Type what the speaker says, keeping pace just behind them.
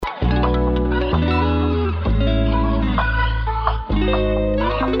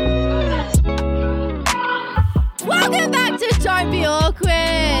back to Don't Be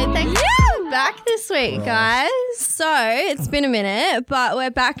Awkward. Thank you. Back this week, guys. So it's been a minute, but we're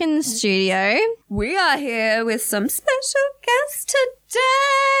back in the studio. We are here with some special guests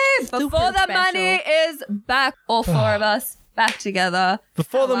today. Before the money is back, all four of us back together.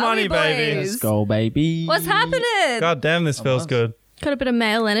 Before the Hello, money, baby. boys. Let's go, baby. What's happening? God damn, this feels good. Got a bit of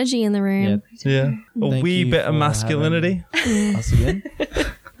male energy in the room. Yeah. A Thank wee you bit of for masculinity. Us again.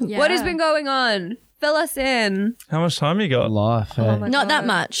 Yeah. What has been going on? Fill us in. How much time you got? Life. Oh my Not that God.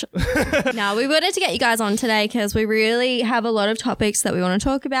 much. No, we wanted to get you guys on today because we really have a lot of topics that we want to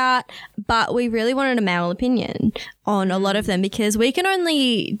talk about, but we really wanted a male opinion on a lot of them because we can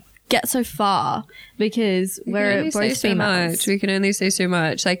only get so far because we're both females. We can only say so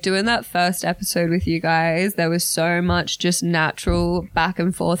much. Like doing that first episode with you guys, there was so much just natural back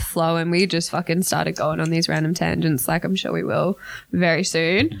and forth flow, and we just fucking started going on these random tangents. Like I'm sure we will very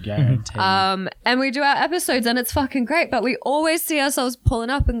soon. Guaranteed. And we do our episodes, and it's fucking great. But we always see ourselves pulling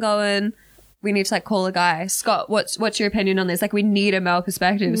up and going, we need to like call a guy. Scott, what's your opinion on this? Like we need a male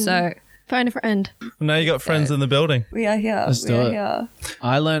perspective. So Phone a friend. Now you got friends in the building. we are here. Let's we do are it. here.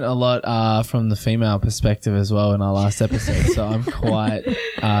 I learned a lot from the female perspective as well in our last episode, so I'm quite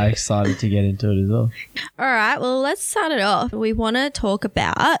excited to get into it as well. All right, well, let's start it off. We want to talk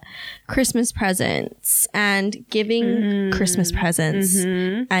about Christmas presents and giving Christmas presents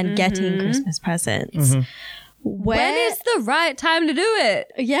and getting Christmas presents. When is the right time to do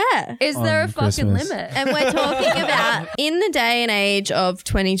it? Yeah. Is there a On fucking Christmas. limit? And we're talking about in the day and age of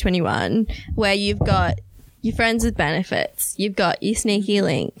 2021 where you've got your friends with benefits, you've got your sneaky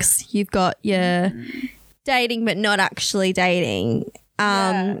links, you've got your dating but not actually dating.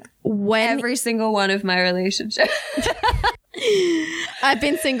 When Every single one of my relationships. I've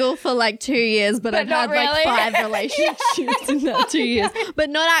been single for like 2 years, but I've not had like really. 5 relationships in that 2 years, but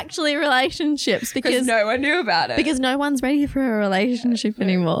not actually relationships Because no one knew about it. because no one's ready for a relationship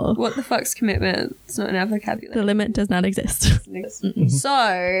anymore. What the fuck's commitment? It's not in our The vocabulary. limit does not exist.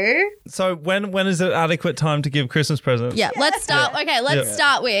 So, So when is it adequate time to give Christmas presents? Yeah, let's start. Okay, let's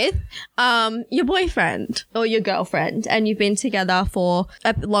start with your boyfriend or your girlfriend, and you've been together for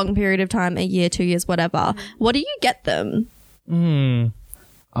a long period of time, a year, 2 years, whatever. What do you get them?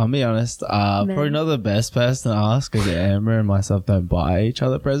 I'll be honest, probably not the best person to ask because Amber and myself don't buy each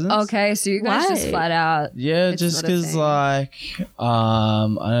other presents. okay, so you guys just Why? flat out. Yeah, It's just not a because thing. like, I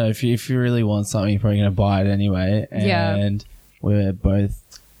don't know, if you really want something, you're probably going to buy it anyway. Yeah. And we're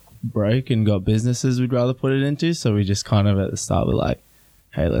both broke and got businesses we'd rather put it into. So we just kind of at the start were like,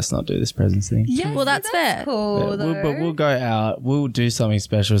 hey, let's not do this presents thing. Yeah, Well, that's fair. cool. Yeah, but we'll go out. We'll do something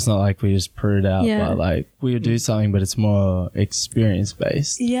special. It's not like we just put it out, Yeah. but like we'll do something, but it's more experience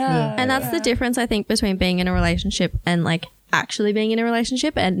based. Yeah. And that's the difference, I think, between being in a relationship and like actually being in a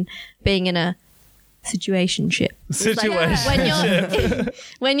relationship and being in a situationship. Situation.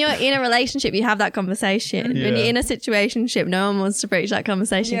 When you're in a relationship, you have that conversation. When Yeah. you're in a situationship, no one wants to breach that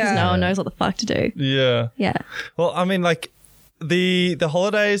conversation because Yeah. no one knows what the fuck to do. Yeah. Yeah. Well, I mean, like the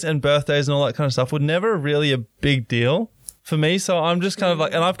holidays and birthdays and all that kind of stuff were never really a big deal for me. So I'm just kind of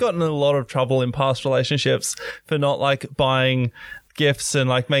like, and I've gotten in a lot of trouble in past relationships for not like buying gifts and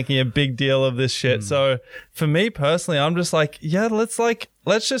like making a big deal of this shit. So for me personally, I'm just like, yeah, let's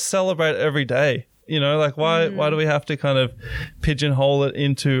just celebrate every day. You know, like why do we have to kind of pigeonhole it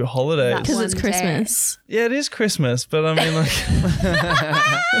into holidays? That- Because it's One day. Christmas. Yeah, it is Christmas, but I mean like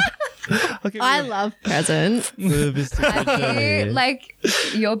I love presents. like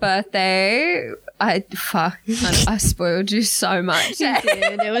your birthday, I spoiled you so much. Dude,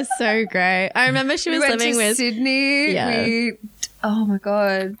 it was so great. I remember she We was went living to with. Sydney. Yeah. Oh my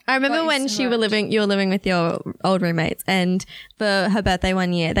god. I remember Got you when so you were living with your old roommates, and for her birthday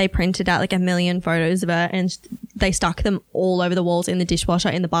one year, they printed out like 1 million photos of her, and they stuck them all over the walls in the dishwasher,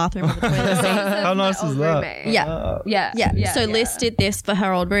 in the bathroom, on the toilet seat. How nice is that? Yeah. Yeah. So Liz did this for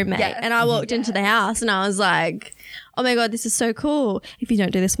her old roommate, Yes. and I walked into the house, and I was like, "Oh my god, this is so cool! If you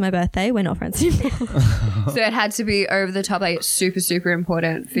don't do this for my birthday, we're not friends anymore." So it had to be over the top, like super, super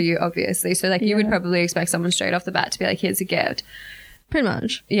important for you, obviously. So like you would probably expect someone straight off the bat to be like, here's a gift. Pretty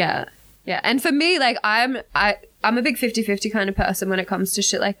much. Yeah. Yeah. And for me, like I'm a big 50-50 kind of person when it comes to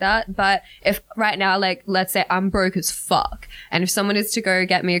shit like that. But if right now, like, let's say I'm broke as fuck, and if someone is to go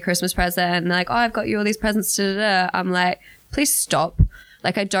get me a Christmas present and like, oh, I've got you all these presents, I'm like, please stop.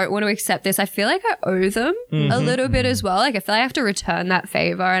 Like, I don't want to accept this. I feel like I owe them a little bit as well. Like, I feel like I have to return that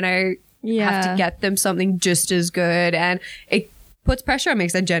favor, and I have to get them something just as good. And it puts pressure on me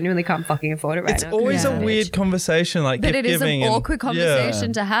because I genuinely can't fucking afford it right It's now. always Yeah. a weird conversation, like But gift it is an giving and- awkward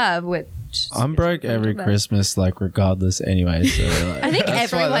conversation to have with I'm broke every Christmas, like regardless anyway. So like, I think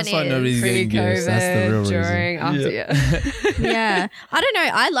everyone that's why is nobody's getting gifts. That's the real during, reason. after, Yeah. I don't know.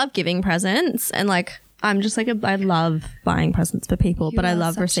 I love giving presents and like I'm just like I love buying presents for people, but I are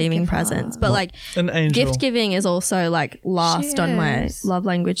love such a receiving giver. presents. But like An angel. gift giving is also like last on my Cheers. love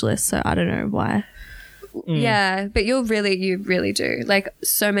language list, so I don't know why. Yeah, but you really do. Like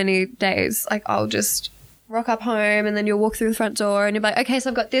so many days, like I'll just rock up home and then you'll walk through the front door and you're like, okay, so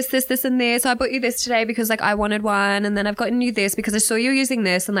I've got this, and this. So I bought you this today because like I wanted one, and then I've gotten you this because I saw you using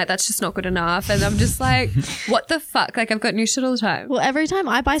this, and like that's just not good enough. And I'm just like, what the fuck? Like I've got new shit all the time. Well, every time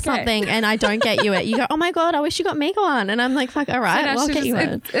I buy something and I don't get you it, you go, "Oh my god, I wish you got me one," and I'm like, "Fuck, all right, well, I'll get you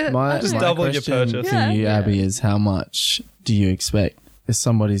one." Just double your question purchase. for you, Abby, is how much do you expect if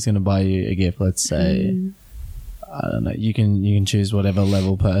somebody's going to buy you a gift? Let's say, I don't know. You can choose whatever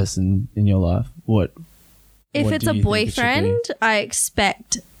level person in your life. If What it's do a you think it should be? boyfriend, I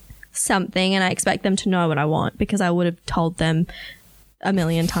expect something and I expect them to know what I want because I would have told them a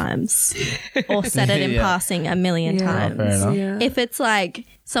million times or said it in Yeah. passing a million times. fair enough. Yeah. If it's like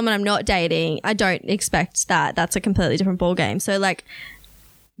someone I'm not dating, I don't expect that. That's a completely different ballgame. So like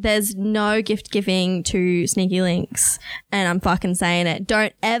there's no gift giving to sneaky links, and I'm fucking saying it.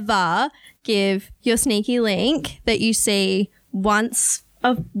 Don't ever give your sneaky link that you see once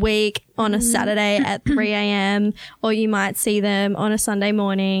a week on a Saturday at 3 a.m. or you might see them on a Sunday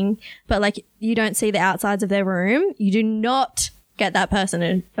morning, but like you don't see the outsides of their room. You do not get that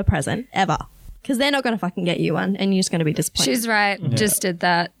person a present ever because they're not going to fucking get you one and you're just going to be disappointed. She's right. Just did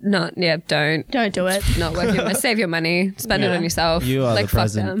that. Don't Don't do it. not work your save your money. Spend it on yourself. You are like the fuck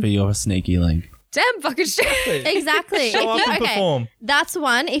present them. for your sneaky link. Damn fucking shit. Exactly. Show up and perform. That's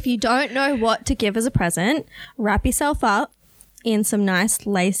one. If you don't know what to give as a present, wrap yourself up in some nice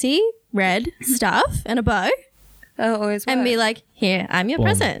lacy red stuff and a bow Oh, always and be work. like, here, I'm your Boom.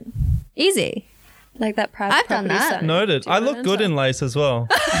 present. Easy. like that proud I've done property that. sign. Noted. Do you I wanna look good answer? in lace as well.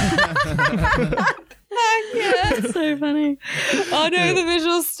 That's so funny. Oh no, the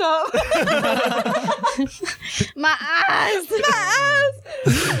visuals stop. My eyes.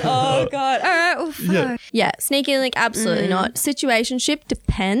 Oh god. All right. Well, fuck. Yeah. Yeah, sneaky link, absolutely not. Situationship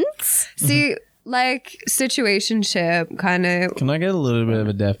depends. See, like situationship kind of. Can I get a little bit of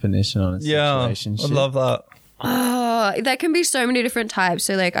a definition on a Yeah. I situation? love that. Oh, that can be so many different types.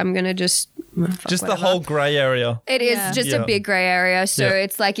 So like, I'm gonna just. Just whatever. the whole grey area. It is Yeah. just Yeah. a big grey area. So Yeah.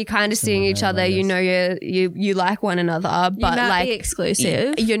 it's like you're kind of seeing each other. I You guess. know, you like one another, You but might like be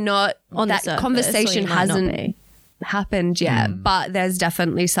exclusive you're not on the that surface, or conversation you might not hasn't be. happened yet, but there's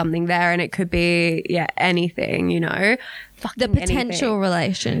definitely something there, and it could be anything, you know, The Fucking potential anything.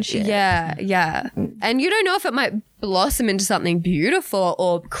 relationship. Yeah. And you don't know if it might blossom into something beautiful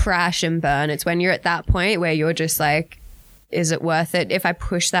or crash and burn. It's when you're at that point where you're just like, is it worth it? If I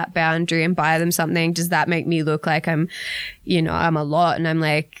push that boundary and buy them something, does that make me look like I'm a lot and I'm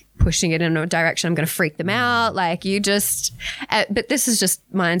like pushing it in a direction I'm going to freak them out? Like you just, but this is just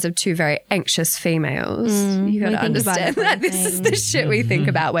minds of two very anxious females. You got we to think about understand that this is the everything. shit we think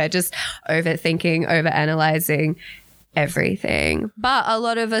about. We're just overthinking, overanalyzing everything, but a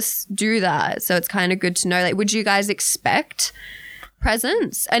lot of us do that, so it's kind of good to know. Like, would you guys expect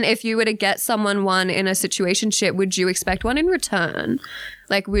presents? And if you were to get someone one in a situationship, would you expect one in return?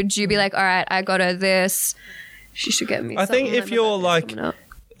 Like, would you be like, all right, I got her this, she should get me I think something, if my you're, birthday's like, coming up.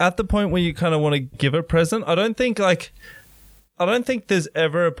 At the point where you kind of want to give a present, I don't think there's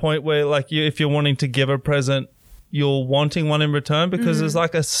ever a point where like if you're wanting to give a present, you're wanting one in return, because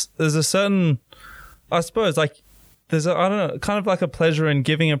there's a certain, I suppose, like there's a, I don't know, kind of like a pleasure in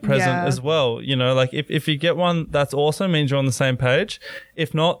giving a present Yeah. as well. You know, like if you get one, that's awesome, means you're on the same page.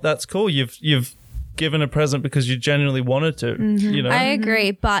 If not, that's cool. You've given a present because you genuinely wanted to. You know, I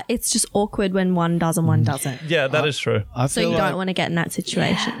agree, but it's just awkward when one does and one doesn't. yeah, that is true. I So feel you like, don't want to get in that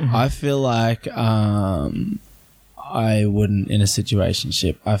situation. I feel like I wouldn't in a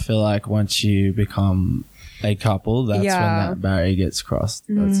situationship. I feel like once you become a couple, that's Yeah. when that barrier gets crossed.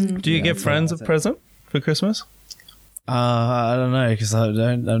 Do you give friends a present for Christmas? I don't know, because I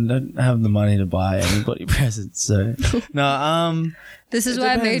don't have the money to buy anybody presents. So no, This is it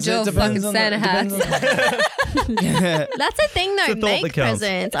why I depends. made your It depends fucking on the- Santa it hats. depends on That's the thing though, It's a thought that make counts.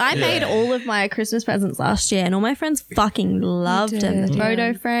 presents. I made all of my Christmas presents last year and all my friends fucking loved them. The did,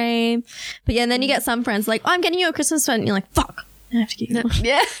 photo frame. But yeah, and then you get some friends like, oh, I'm getting you a Christmas present. And you're like, fuck, I have to get you one.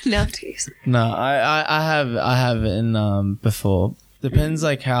 Yeah, no, please. No, I have in before. Depends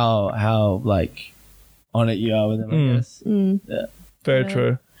like how like on it you are with them, I guess. Very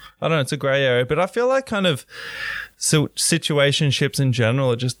true. I don't know, it's a grey area, but I feel like kind of situationships in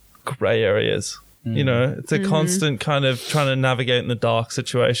general are just grey areas. You know, it's a constant kind of trying to navigate in the dark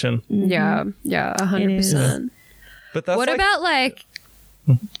situation. Yeah, 100%. But that's What like, about like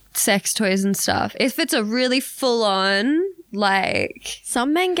sex toys and stuff? If it's a really full on, like,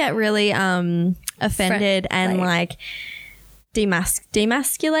 Some men get really offended and like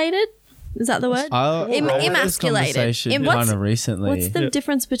demasculated. Is that the word? Emasculated. Emasculated. Kind of recently. What's the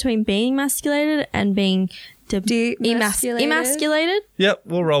difference between being emasculated and being emasculated? Yep,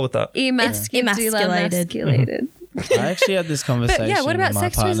 we'll roll with that. Emasculated. I actually had this conversation But yeah, what about with my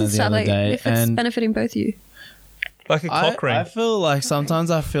sex toys partner and the stuff? other Like, day, if it's and benefiting both you. Like a cock ring. I feel like sometimes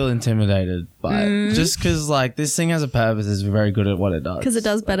I feel intimidated by it. Just because like this thing has a purpose, is very good at what it does. Because it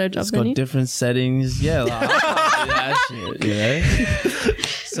does better job It's than got you. different settings. Yeah, like, I can't do that shit, you know.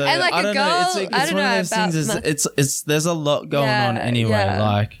 So And, like, I a don't girl, know. It's I one don't of know those things. about It's there's a lot going on Yeah, anyway. yeah.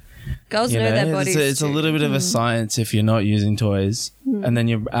 Like Girls you know their bodies. it's a little bit of a science if you're not using toys, and then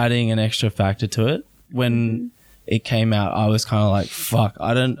you're adding an extra factor to it. When it came out, I was kind of like, "Fuck,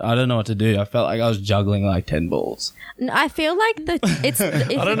 I don't know what to do." I felt like I was juggling like 10 balls. I feel like if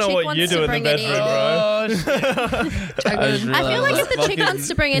I don't know what you do in the bedroom, bro. I feel like if the chick wants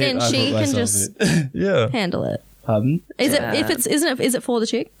to bring it in, she can just Yeah. handle it. Pardon? Is it for the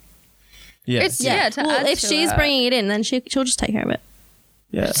chick? Yeah, It's to add if to she's it. bringing it in, then she'll just take care of it.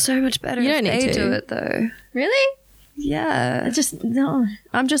 yeah. So much better You if don't need they to. do it though. Really? Yeah.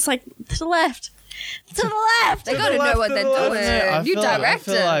 I'm just like to the left. To the left. They gotta left, know what to they're the left. doing. I You feel direct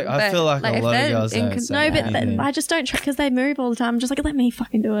like- them. I feel like a if lot of they're girls in don't say No, but anything. I just don't because they move all the time. I'm just like, let me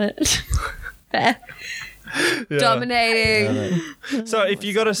fucking do it. Fair. Yeah. dominating. So if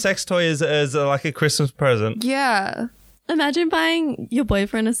you got a sex toy as like a Christmas present, Yeah. Imagine buying your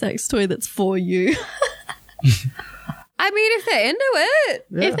boyfriend a sex toy that's for you. I mean, if they're into it,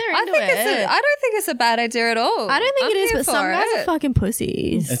 If they're into it. I don't think it's a bad idea at all. I don't think I'm it is, here but some for guys are it. fucking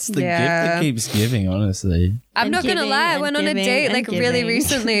pussies. It's the gift Yeah. that keeps giving, honestly. I'm And not gonna giving lie, I and went on a giving date and like really giving.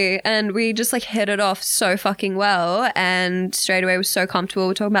 recently and we just like hit it off so fucking well and straight away was so comfortable.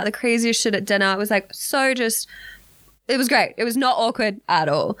 We're talking about the craziest shit at dinner. It was like it was great. It was not awkward at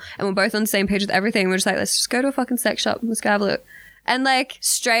all. And we're both on the same page with everything. We're just like, let's just go to a fucking sex shop. Let's go have a look. And like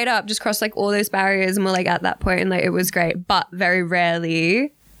straight up just crossed like all those barriers and we're like at that point and like it was great. But very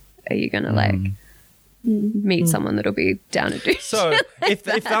rarely are you gonna like meet someone that'll be down to do so if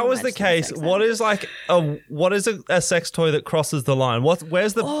that was the case, what is like a sex toy that crosses the line?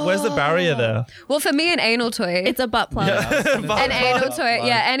 Where's the barrier there? Well, for me, an anal toy. It's a butt plug. An anal toy.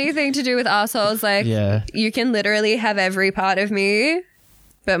 Yeah, anything to do with assholes. Like, Yeah. you can literally have every part of me,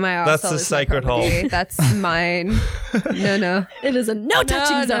 but my arsehole That's the is my sacred property. hole. That's mine. No. It is a no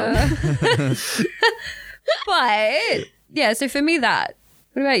touching zone. But, yeah, so for me, that.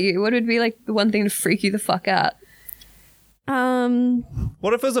 What about you? What would be like the one thing to freak you the fuck out?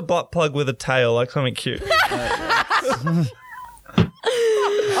 What if it was a butt plug with a tail, like something cute?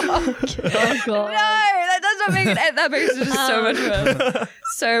 Oh god. No, that does not make it. That makes it just so much worse.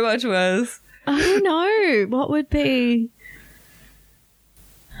 So much worse. I don't know. What would be?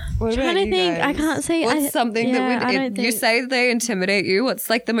 What Trying to think. I can't see. What's something that would you say they intimidate you? What's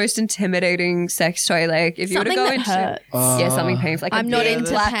like the most intimidating sex toy? Like if you were to Something go that into hurts. something painful. Like I'm a not big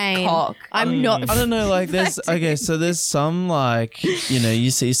into black pain. cock. I'm not. I don't know, like there's okay, so there's some like, you know, you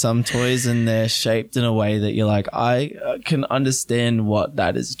see some toys and they're shaped in a way that you're like, I can understand what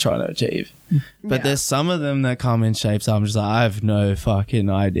that is trying to achieve. But there's some of them that come in shapes I'm just like, I have no fucking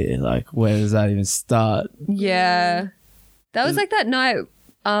idea. Like, where does that even start? Yeah, that was like that night.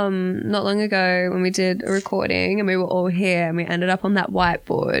 Not long ago when we did a recording and we were all here and we ended up on that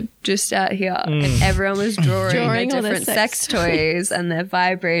whiteboard just out here and everyone was drawing their all their different sex sex toys and their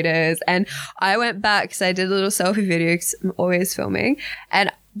vibrators. And I went back because I did a little selfie video because I'm always filming,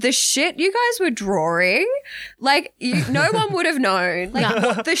 and the shit you guys were drawing, like no one would have known. Like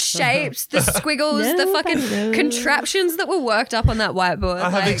what the shapes, the squiggles, the Nobody fucking knows. contraptions that were worked up on that whiteboard. I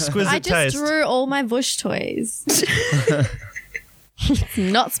have like, exquisite I just taste. drew all my Bush toys. It's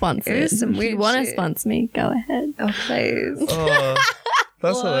not sponsored. It is some If weird you want to shit. sponsor me, go ahead. oh please. Oh,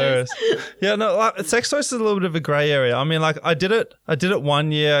 that's hilarious. Yeah, no, like, sex toys is a little bit of a grey area. I mean, like I did it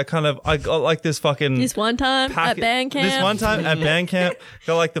 1 year. I got like this fucking This one time pack- at band camp. This one time at band camp,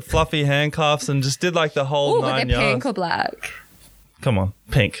 got like the fluffy handcuffs and just did like the whole Oh, but 9 they're yards. pink or black? Come on,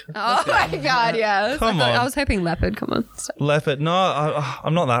 pink. Oh my god, yeah. Come on. I was hoping leopard. Come on. Stop. Leopard. No,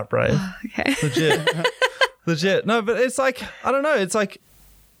 I'm not that brave. Okay. Legit. No, but it's like, I don't know. It's like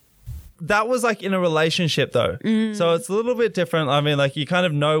that was like in a relationship though. So it's a little bit different. I mean, like you kind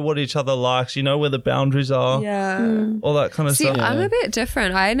of know what each other likes, you know where the boundaries are, all that kind of See, stuff. I'm a bit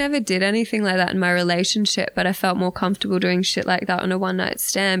different. I never did anything like that in my relationship, but I felt more comfortable doing shit like that on a one night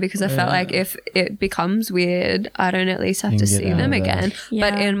stand because I felt like if it becomes weird, I don't at least have to get see out them of there. again. Yeah.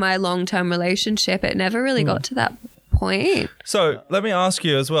 But in my long-term relationship, it never really got to that point. So let me ask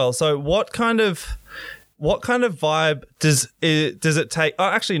you as well. So what kind of vibe does it take? Oh,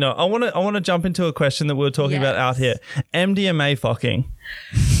 actually, no. I want to jump into a question that we were talking about out here. MDMA fucking.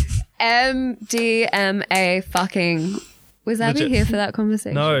 MDMA fucking. Was Abby Legit. here for that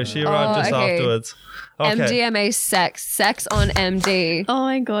conversation? No, she arrived just okay. afterwards. Okay. MDMA sex on MD. Oh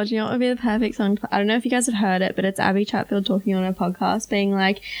my God, you know what would be the perfect song? I don't know if you guys have heard it, but it's Abby Chatfield talking on a podcast being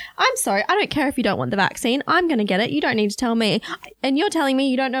like, I'm sorry, I don't care if you don't want the vaccine. I'm going to get it. You don't need to tell me. And you're telling me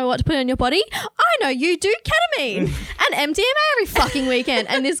you don't know what to put in your body? I know you do ketamine and MDMA every fucking weekend.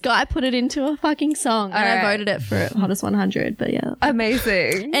 And this guy put it into a fucking song. And I Alright. voted it for Hottest 100, but yeah.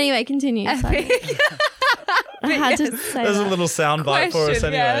 Amazing. Anyway, continue. Sorry. I had to say There's a that. little sound bite for us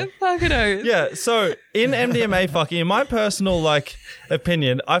anyway. Yeah, fucking oath. Yeah, so in MDMA fucking, in my personal like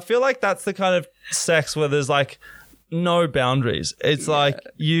opinion, I feel like that's the kind of sex where there's like no boundaries. It's like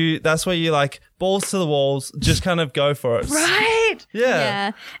that's where you like balls to the walls, just kind of go for it. Right. Yeah.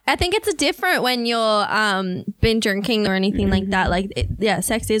 Yeah, I think it's different when you're been drinking or anything like that. Like,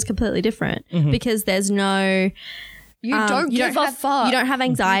 sex is completely different because there's no. You don't give a fuck. You don't have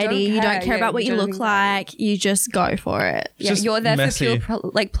anxiety. You don't care. care Yeah, about what you don't look have like. You just go for it. Yeah, just you're there messy. for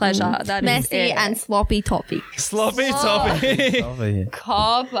pure pleasure. That is Messy it. and sloppy toppy. Sloppy toppy. Over here.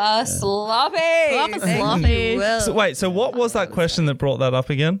 Copper sloppy. Copper Thank sloppy. you, Will. So wait, so what was that question that brought that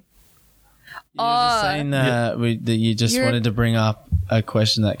up again? You were just saying that you just You're- wanted to bring up a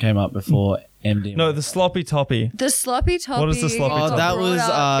question that came up before MDMA. No, the sloppy toppy. The sloppy toppy. What is the sloppy Oh, toppy? that got was brought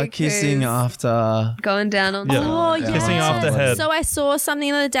up kissing because after. going down on Yeah. Oh, Yeah. yeah. Kissing off the head. So I saw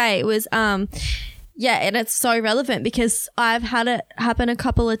something the other day. It was and it's so relevant because I've had it happen a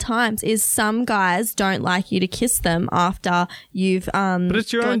couple of times. Is some guys don't like you to kiss them after you've But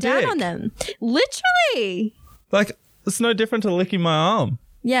it's your gone own down dick. on them. Literally. Like, it's no different to licking my arm.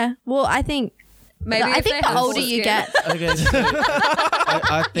 Yeah. Well, I think Maybe I if think they the have older you skin. get, Okay, so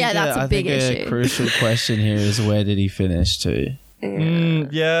I think Yeah, that's a I big think issue. a crucial question here is where did he finish to?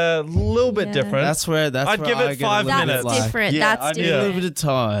 Yeah, a little bit Yeah. different. That's where I'd where give it I get a 5 little bit minutes. That's different. Yeah, That's I need a different. little bit of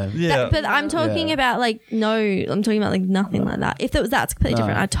time. yeah. but I'm talking Yeah. about like I'm talking about like nothing like that. If that's completely No.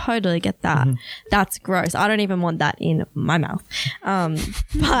 different, I totally get that. That's gross. I don't even want that in my mouth.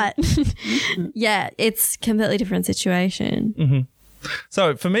 But yeah, it's completely different situation.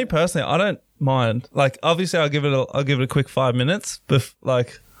 So for me personally, I don't mind. Like, obviously, I'll give it a quick 5 minutes.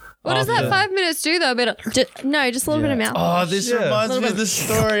 What does that 5 minutes do though? But Just a little bit of mouth. Oh, this Yeah. reminds me of the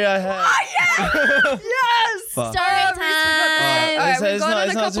story I had. yes. Fuck. Story Oh, time. Alright, It's, we've it's gone not, on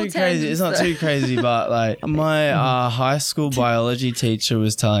it's a not couple too crazy. It's not tangents. too crazy, but like my high school biology teacher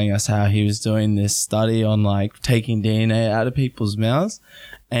was telling us how he was doing this study on like taking DNA out of people's mouths,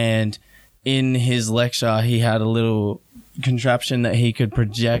 and in his lecture he had a little contraption that he could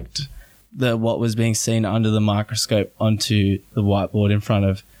project what was being seen under the microscope onto the whiteboard in front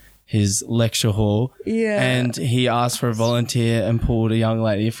of his lecture hall. Yeah. And he asked for a volunteer and pulled a young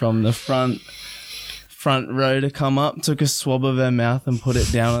lady from the front row to come up, took a swab of her mouth and put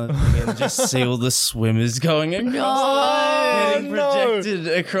it down on the thing and just see all the swimmers going across. Getting projected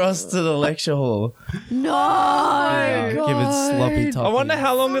across to the lecture hall. No. Give it sloppy toppy. I wonder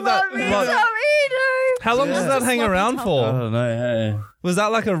how long did that. How long does that hang around I for? don't know, hey. Was that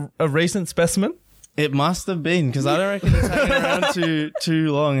like a recent specimen? It must have been, because I don't reckon it's hanging around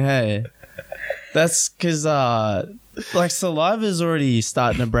too long, hey. That's because, like, saliva's already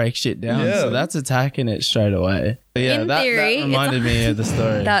starting to break shit down, Yeah. so that's attacking it straight away. But yeah, In that theory, it's reminded me of the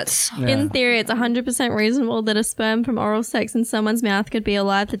story. That's In theory, it's 100% reasonable that a sperm from oral sex in someone's mouth could be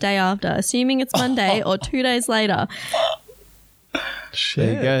alive the day after, assuming it's Monday or 2 days later.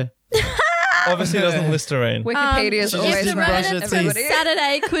 There you go. Obviously, it doesn't Listerine. Wikipedia's Just always to right. brush your teeth. Everybody.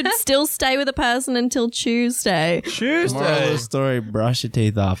 Saturday could still stay with a person until Tuesday. Moral of Tuesday. the story, brush your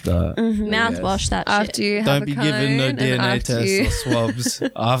teeth after. Mouthwash that shit. After you have Don't a be cone given no and DNA after you- tests or swabs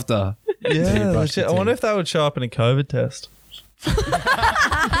after. Yeah, brush shit. your I wonder teeth. if that would show up in a COVID test.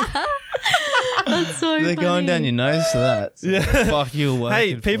 That's so They're going down your nose for that. So Yeah. fuck you.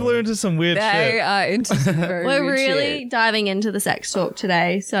 Hey, people are into some weird They shit. are into some very We're weird really shit. diving into the sex talk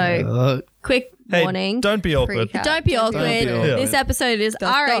today. So, Look, quick Hey, warning. don't be awkward. Freak out. Don't be awkward. be awkward. This episode is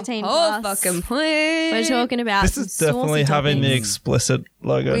That's R18 the whole plus. fucking point. We're talking about This is some definitely saucy having the toppings. explicit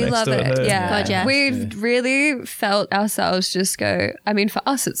logo We next love to it. it. Yeah. God, yeah. We've really felt ourselves just go. I mean, for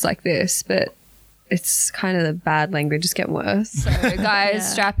us, it's like this, but it's kind of the bad language is getting worse. So, guys, Yeah.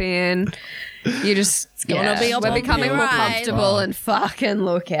 strap in. You just gonna be a we're becoming more ride. comfortable and fucking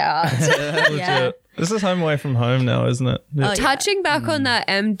look out. Yeah. Legit. This is home away from home now, isn't it? Oh, yeah. Touching back on that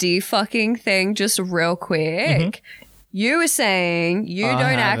MD fucking thing, just real quick. You were saying you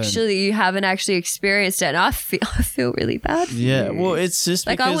haven't actually experienced it, and I feel really bad for Yeah, you. well, it's just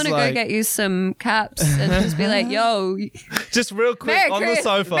Like, because I want to go get you some caps and just be like, yo, Just real quick Merry on the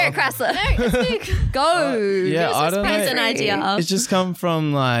sofa. Merry Chrysler. Go. yeah, I don't Paints know. an idea. It's just come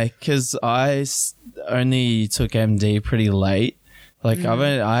from like because only took MD pretty late. Like I've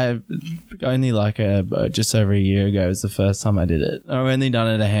only like just over a year ago was the first time I did it. I've only done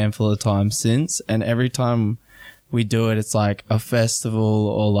it a handful of times since, and every time we do it, it's like a festival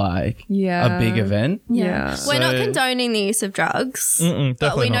or like Yeah. a big event. Yeah. We're not So- condoning the use of drugs, Mm-mm,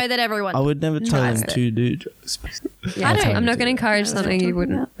 but we definitely know not. that everyone. I would never tell them Tries it. to do drugs. Yeah, I don't- I'm not going to encourage something you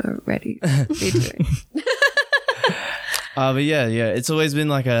wouldn't already be doing. But yeah, it's always been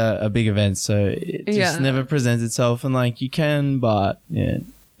like a big event, so it just Yeah. never presents itself. And like you can, but yeah,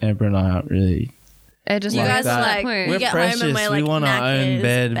 Amber and I aren't really. It just You like guys that. are like, point. we We're get precious. home and we're like, we want our own knackers,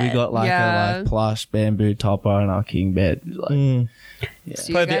 bed. We got like Yeah. a like plush bamboo topper and our king bed. Like, Mm.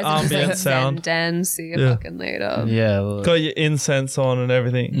 So Play you the guys are just ambient like, sound. Den, see you Yeah. fucking later. yeah. Got your incense on and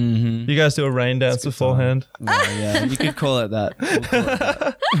everything. Mm-hmm. You guys do a rain dance beforehand. Yeah, you could call it that. We'll call it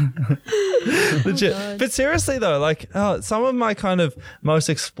that. Legit. But seriously though, like some of my kind of most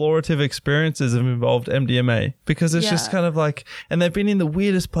explorative experiences have involved MDMA because it's just Yeah. kind of like, and they've been in the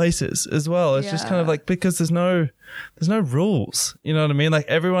weirdest places as well. It's just kind of Yeah. like because there's no rules. You know what I mean? Like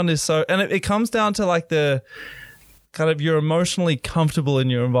everyone is so, and it comes down to like the kind of you're emotionally comfortable in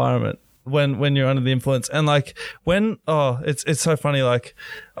your environment when you're under the influence. And like when it's so funny. Like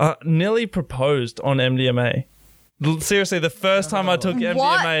nearly proposed on MDMA. Seriously, the first time I took MDMA,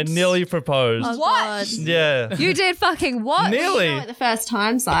 I nearly proposed. Oh, What? God. Yeah. You did fucking what? Nearly. You know what the first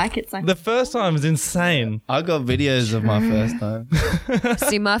time's like? It's like The first time was insane. I got videos of my first time.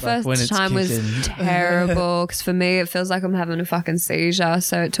 See, my when first it's time was kicking. terrible because for me, it feels like I'm having a fucking seizure.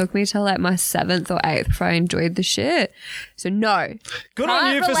 So it took me till like my 7th or 8th before I enjoyed the shit. So no. Good on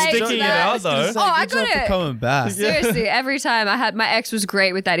Can't you for relate to sticking it that. out though. Oh, I Good job got for it. coming back. Seriously, every time my ex was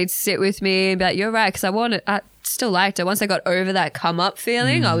great with that. He'd sit with me and be like, "You're right," because I still liked it. Once I got over that come up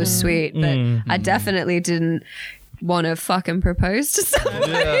feeling, I was sweet, but I definitely didn't want to fucking propose to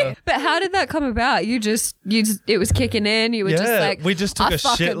somebody. Yeah. But how did that come about? You just it was kicking in. You were just Yeah, like, we just took I a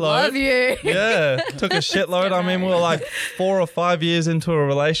fucking shitload. love you. Yeah, took a shitload. I mean, we were like 4 or 5 years into a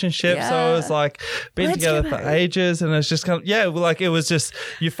relationship, so it was like been Let's together get for married. ages, and it's just kind of like it was just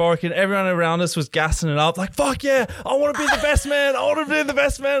euphoric, and everyone around us was gassing it up, like fuck yeah, I want to be the best man, I want to be the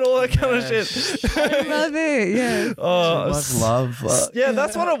best man, all that kind of shit. I love it. Yeah. Oh, Much love. yeah,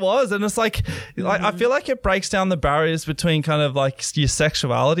 that's what it was, and it's like I feel like it breaks down the barriers between kind of like your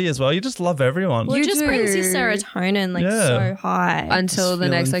sexuality as well. You just love everyone. well, it You just brings your do. serotonin like Yeah. so high. Until the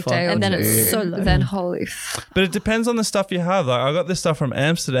feeling next like day or And then two. it's so low. Then holy But it depends on the stuff you have. Like I got this stuff from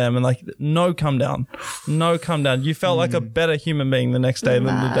Amsterdam, and like no come down. You felt like a better human being the next day than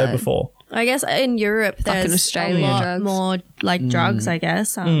the day before. I guess in Europe there's Australian a lot drugs. more like drugs. I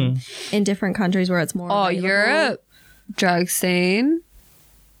guess in different countries where it's more. Oh, available. Europe drug scene.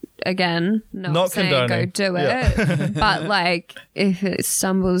 Again, not saying condoning. go do it, but like if it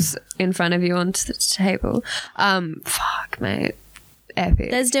stumbles in front of you onto the table, fuck, mate,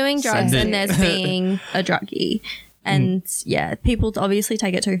 epic. There's doing drugs Send it. and there's being a druggie. And yeah, people obviously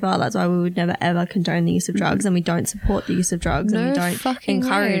take it too far. That's why we would never ever condone the use of drugs, and we don't support the use of drugs, and No we don't fucking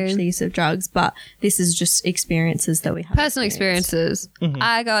encourage way. the use of drugs. But this is just experiences that we have. Personal experiences.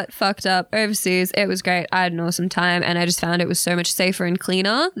 I got fucked up overseas. It was great. I had an awesome time, and I just found it was so much safer and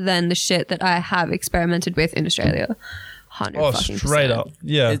cleaner than the shit that I have experimented with in Australia. 100 Oh, fucking straight percent. up.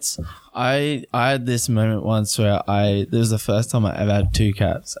 Yeah. It's I had this moment once where this was the first time I ever had 2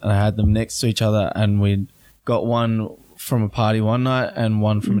 cats, and I had them next to each other, and we got one from a party one night and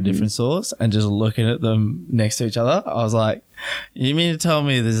one from a different source, and just looking at them next to each other, I was like, you mean to tell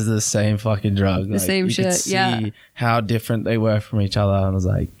me this is the same fucking drug? The same you could shit, see yeah. how different they were from each other, and I was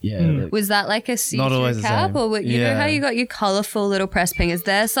like, yeah. Was that like a see-through always the cap, same. or what, you know Yeah. how you got your colourful little press pingers?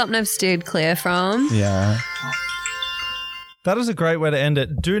 There's something I've steered clear from. Yeah. That is a great way to end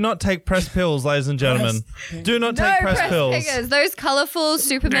it. Do not take press pills, ladies and gentlemen. Do not No take press press pills. pingers. Those colourful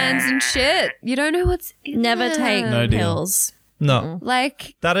Supermans and shit. You don't know what's in Never there. take No deal. pills. No.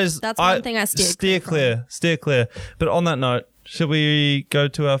 Like, That's one thing I steer clear Steer clear. But on that note, should we go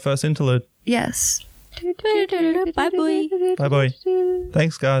to our first interlude? yes. Bye, boy. Bye bye.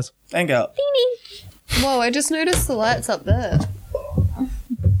 Thanks, guys. Thank you. Whoa, I just noticed the lights up there.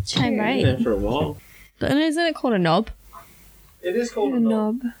 Shine right. For a while. And isn't it called a knob? It is called a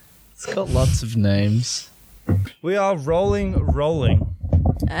Knob. It's got lots of names. We are rolling.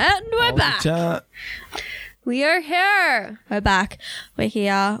 And we're back. Chat. We are here. We're back. We're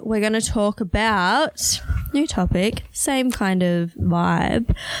here. We're going to talk about new topic, same kind of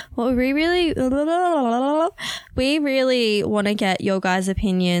vibe. What we really want to get your guys'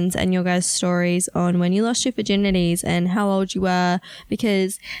 opinions and your guys' stories on when you lost your virginities and how old you were,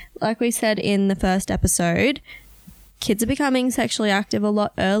 because like we said in the first episode, kids are becoming sexually active a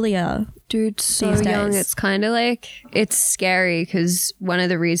lot earlier. Dude, so These young. days. It's kind of like, it's scary because one of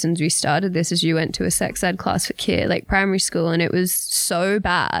the reasons we started this is you went to a sex ed class for primary school, and it was so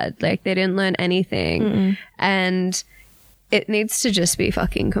bad. Like, they didn't learn anything. And it needs to just be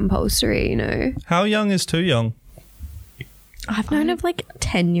fucking compulsory, you know? How young is too young? I've known of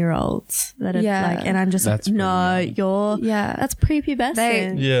 10-year-olds that are Yeah. and I'm just That's like, no, pretty you're, Yeah. that's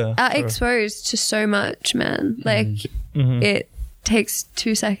prepubescent. Yeah. Are sure. exposed to so much, man. Like, it takes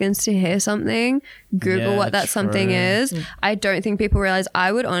 2 seconds to hear something. Google Yeah, what that something true. is. I don't think people realize.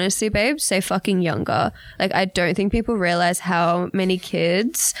 I would honestly, babe, say fucking younger. Like, I don't think people realize how many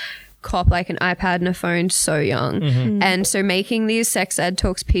kids cop like an iPad and a phone so young. And so making these sex ed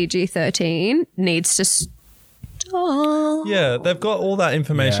talks PG-13 needs to stop. Yeah, they've got all that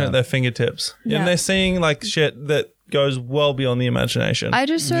information Yeah. at their fingertips. Yeah. And they're seeing shit that goes well beyond the imagination. I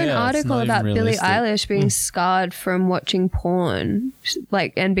just saw an Yeah, it's article not even about Billie realistic. Eilish being scarred from watching porn,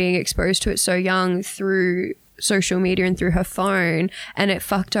 and being exposed to it so young through social media and through her phone, and it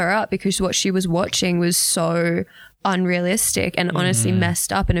fucked her up because what she was watching was so unrealistic and honestly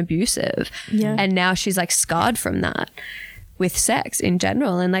messed up and abusive. Yeah. And now she's scarred from that with sex in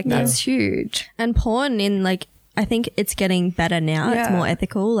general, and that's huge. And porn in I think it's getting better now. It's Yeah. more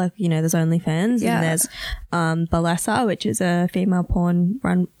ethical. There's OnlyFans Yeah. and there's Balesa, which is a female porn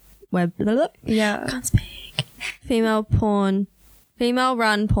run web. Yeah. Can't speak. Female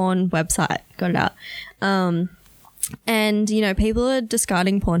run porn website. Got it out. And people are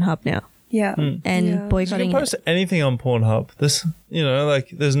discarding Pornhub now Yeah. and You boycotting can it. post anything on Pornhub. This,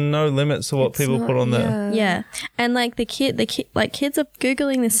 there's no limits to what people put on there. Yeah. And kids are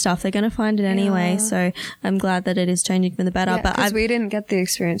Googling this stuff. They're going to find it anyway. Yeah. So I'm glad that it is changing for the better. But Because we didn't get the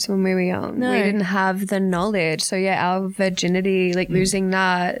experience when we were young. No. We didn't have the knowledge. So yeah, our virginity, losing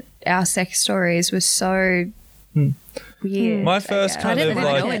that, our sex stories was so weird. My I first guess. kind I of, didn't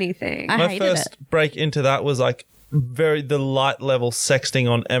like- know anything. I My hated first break into that was the light level sexting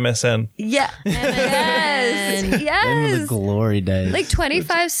on MSN. yeah. Yes. Them were the Yes. glory days.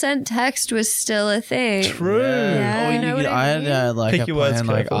 25-cent text was still a thing. True. Yeah. Oh, You know what I I mean? had Pick a your words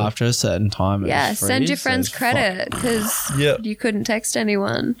plan carefully. after a certain time. it Yeah, was send free, your so friends it's credit because Yeah. you couldn't text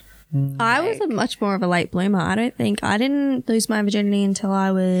anyone. I was a much more of a late bloomer. I didn't lose my virginity until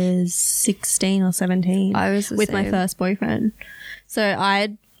I was 16 or 17. I was the with my same. first boyfriend. So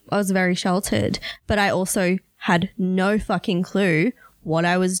I was very sheltered, but I also had no fucking clue what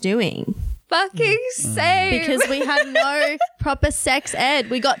I was doing Fucking same. because we had no proper sex ed.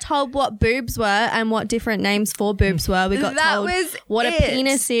 We got told what boobs were and what different names for boobs were. We got That told was what it. a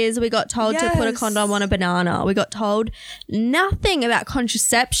penis is. We got told to put a Yes. condom on a banana. We got told nothing about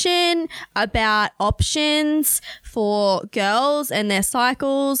contraception, about options for girls and their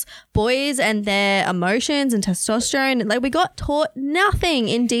cycles, boys and their emotions and testosterone. We got taught nothing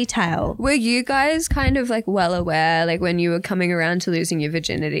in detail. Were you guys kind of well aware, when you were coming around to losing your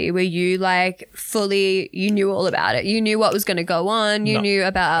virginity? Were you fully, you knew all about it? You knew what was going to go on. You No. knew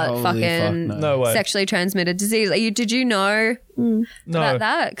about Holy fucking fuck, No way. sexually transmitted disease. Did you know No. about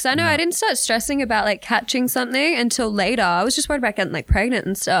that? Because I know I didn't start stressing about catching something until later. I was just worried about getting pregnant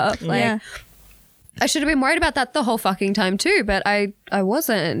and stuff. Yeah. I should have been worried about that the whole fucking time too, but I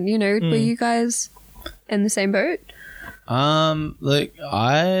wasn't. Were you guys in the same boat?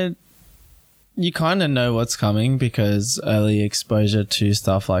 You kind of know what's coming because early exposure to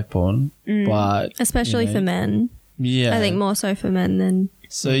stuff like porn, but Especially for men. yeah, I think more so for men than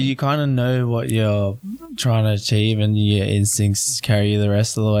so you kind of know what you're trying to achieve, and your instincts carry you the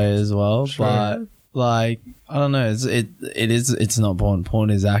rest of the way as well. Sure. But I don't know, it's not porn. Porn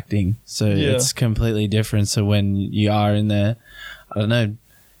is acting, so Yeah. it's completely different. So when you are in there, I don't know,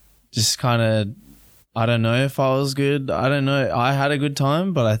 just kind of. I don't know if I was good. I don't know. I had a good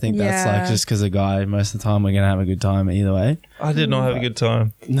time, but I think that's Yeah. just because a guy, most of the time we're going to have a good time either way. I did not have a good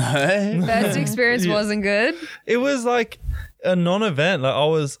time. No. First experience wasn't good. It was a non-event. Like I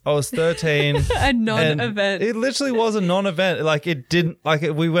was 13. A and non-event. It literally was a non-event. Like it didn't. Like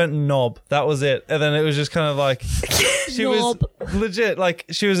we went knob. That was it. And then it was just kind of like she was legit. Like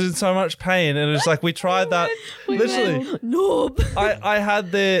she was in so much pain, and it was like we tried that. Literally, Noob. I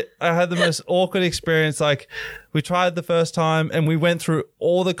had the most awkward experience. Like we tried the first time, and we went through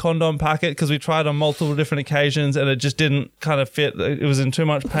all the condom packet because we tried on multiple different occasions, and it just didn't kind of fit. It was in too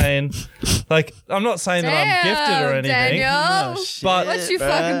much pain. Like I'm not saying that I'm gifted or anything, Daniel. but What's your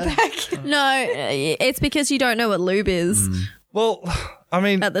fucking pack? No, it's because you don't know what lube is well, I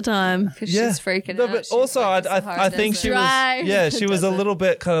mean, at the time. Because she's freaking No, out. but She's also like, I it's the I think hardest. she was Dry. she was a little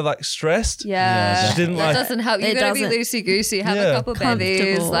bit kind of like stressed. Yeah. She didn't That like. doesn't help. You It gotta be doesn't. loosey goosey. Have Yeah. a couple bevies.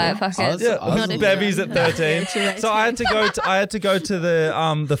 Comfortable. Like fucking. Yeah, Not if bevies you're at 13. So I had to go to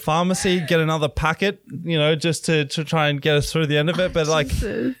the pharmacy, get another packet, just to try and get us through the end of it. But like,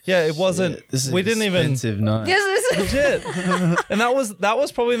 yeah, it wasn't. This is We didn't even. expensive night. Yes, this is- Legit. And that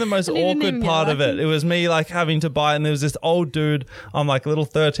was probably the most didn't awkward even get part of it. lucky. It was me like having to buy, and there was this old dude. I'm like a little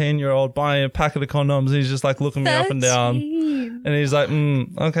 13-year-old buying a packet of condoms, and he's just like looking me up and down, and he's like,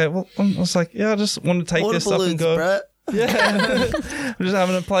 okay, well, I was like, yeah, I just want to take Water this stuff and balloons, go. bruh. Yeah, I'm just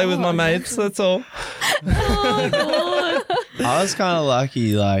having to play with my mates. That's all. I was kind of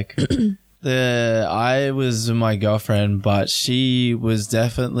lucky. Like, I was with my girlfriend, but she was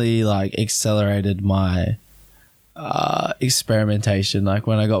definitely like accelerated my experimentation. Like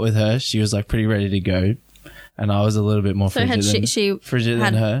when I got with her, she was like pretty ready to go, and I was a little bit more So had frigid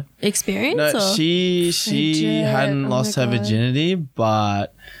than her. experience? No, or? she Frigid. hadn't Oh lost my her God. virginity,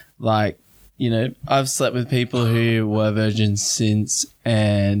 but like, I've slept with people who were virgins since,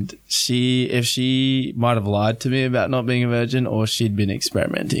 and if she might have lied to me about not being a virgin, or she'd been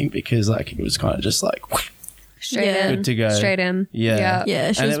experimenting, because like it was kind of just like Straight Yeah. in. good to go. Straight in. Yeah.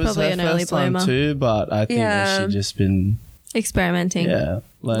 Yeah, she And was it was probably her an early first time bloomer. too, but I think that Yeah. she'd just been Experimenting. learning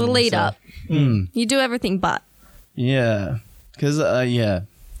The lead stuff. up. You do everything but. Yeah, because yeah.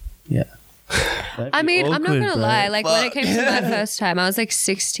 I mean, I'm not Awkward, gonna bro. lie. Like when it Fuck. came to my first time, I was like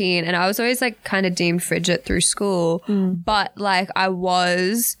 16, and I was always like kind of deemed frigid through school. But like I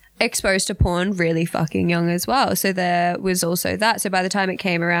was exposed to porn really fucking young as well. So there was also that. So by the time it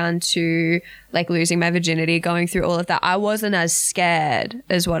came around to like losing my virginity, going through all of that, I wasn't as scared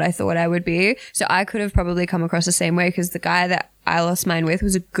as what I thought I would be. So I could have probably come across the same way, because the guy that I lost mine with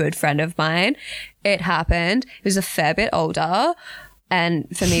was a good friend of mine. It happened. He was a fair bit older. And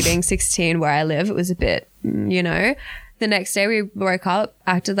for me being 16 where I live, it was a bit, The next day we woke up,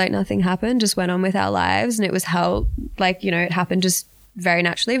 acted like nothing happened, just went on with our lives. And it was how, like, it happened just very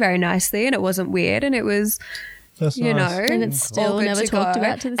naturally, very nicely. And it wasn't weird. And it was, That's nice. And it's still all good never to talked go.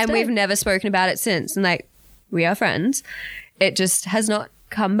 about to this And day. we've never spoken about it since. And like, we are friends. It just has not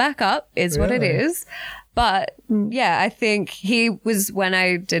come back up, is what it Really? is. But yeah, I think he was, when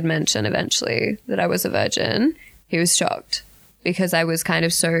I did mention eventually that I was a virgin, he was shocked, because I was kind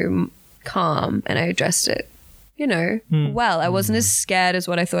of so calm and I addressed it, well. I wasn't as scared as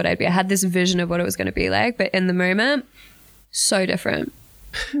what I thought I'd be. I had this vision of what it was going to be like, but in the moment, so different.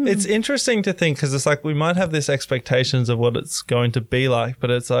 It's interesting to think, because it's like we might have these expectations of what it's going to be like, but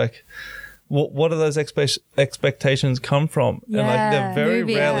it's like, what do those expectations come from? And like they're very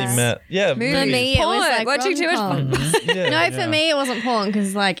movies. rarely met. Yeah, For Movies. me, it Porn. was like Watching too much rom-coms. Yeah, No, for me it wasn't porn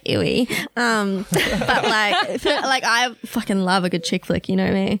because like ewy. But like I fucking love a good chick flick. You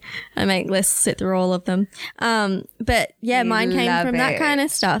know me. I make lists, sit through all of them. But yeah, You mine came love from that it. kind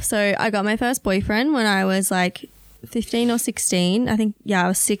of stuff. So I got my first boyfriend when I was like 15 or 16. I think I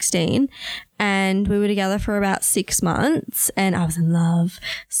was 16. And we were together for about 6 months, and I was in love,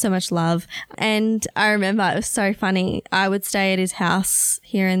 so much love. And I remember it was so funny. I would stay at his house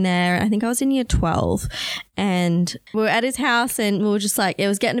here and there. I think I was in year 12, and we were at his house, and we were just like, it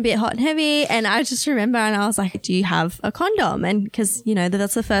was getting a bit hot and heavy. And I just remember, and I was like, do you have a condom? And because,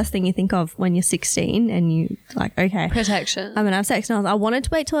 that's the first thing you think of when you're 16, and you like, okay, Protection. I'm going to have sex. And I wanted to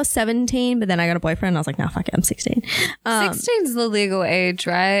wait till I was 17, but then I got a boyfriend, and I was like, no, fuck it, I'm 16. 16 is the legal age,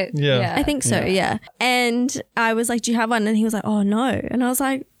 right? Yeah. I think so, yeah. And I was like, do you have one? And he was like, oh, no. And I was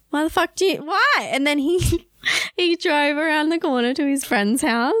like, why the fuck why? And then he drove around the corner to his friend's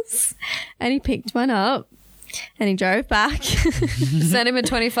house, and he picked one up, and he drove back. Send him a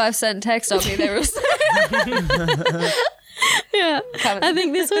 25-cent text. I'll be there. Yeah. I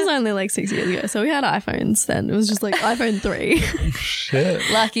think this was only like 6 years ago. So we had iPhones then. It was just like iPhone 3. Shit.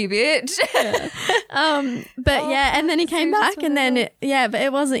 Lucky bitch. But yeah, and then he came back, and then but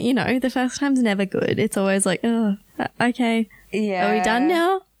it wasn't, the first time's never good. It's always like, oh, okay. Yeah. Are we done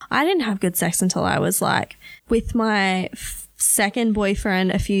now? I didn't have good sex until I was like with my second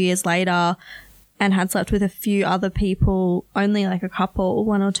boyfriend a few years later. and had slept with a few other people, only like a couple,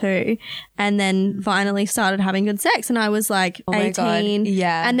 one or two, and then finally started having good sex. And I was like Oh my God. 18.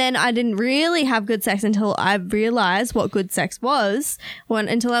 Yeah. And then I didn't really have good sex until I realized what good sex was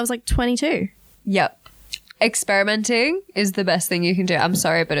until I was like 22. Yep. Experimenting is the best thing you can do. I'm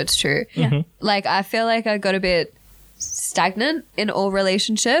sorry, but it's true. Yeah. Like, I feel like I got a bit stagnant in all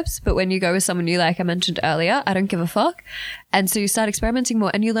relationships, but when you go with someone new, like I mentioned earlier, I don't give a fuck. And so you start experimenting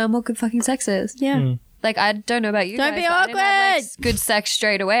more and you learn what good fucking sex is. Yeah. Like, I don't know about you Don't guys, be but I didn't have, like, awkward. good sex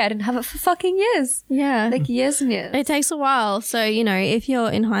straight away. I didn't have it for fucking years. Yeah. Like, years and years. It takes a while. So, you know, if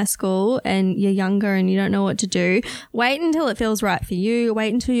you're in high school and you're younger and you don't know what to do, wait until it feels right for you.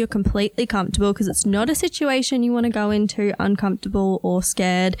 Wait until you're completely comfortable, because it's not a situation you want to go into uncomfortable or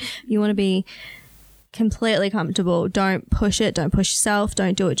scared. You want to be completely comfortable. Don't push it. Don't push yourself.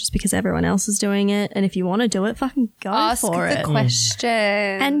 Don't do it just because everyone else is doing it. And if you want to do it, fucking go Ask for the it. question.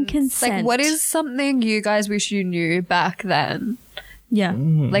 And consent. Like, what is something you guys wish you knew back then? Yeah.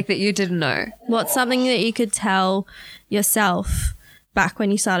 Like, that you didn't know? What's something that you could tell yourself back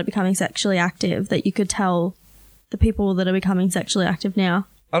when you started becoming sexually active that you could tell the people that are becoming sexually active now?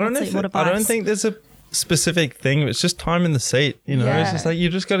 I don't What's know. what I don't advice? think there's a specific thing. It's just time in the seat. You know, it's Yeah. just like you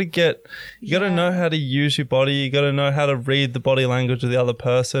just got to you got to know how to use your body. You got to know how to read the body language of the other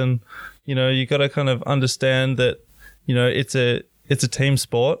person. You know, you got to kind of understand that. You know, it's a team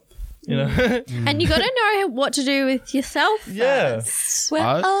sport. You know, And you got to know what to do with yourself. yeah. We're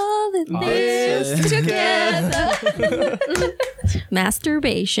I'd- all in I'd this say- together.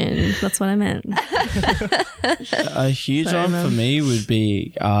 Masturbation. That's what I meant. A huge Sorry, one man. for me would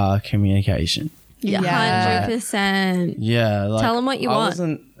be communication. Yeah, 100%. Yeah, like Tell 'em what you I want.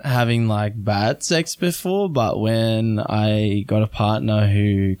 wasn't having like bad sex before, but when I got a partner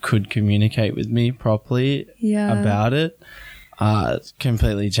who could communicate with me properly Yeah. about it, it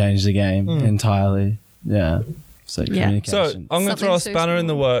completely changed the game entirely. Yeah. So Yeah. communication. So I'm going to throw a Something so spanner in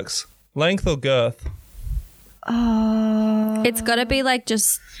the small. works. Length or girth? It's got to be like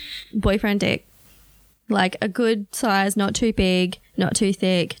just boyfriend dick. Like a good size, not too big, not too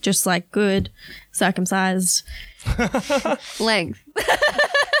thick, just like good, circumcised. Length.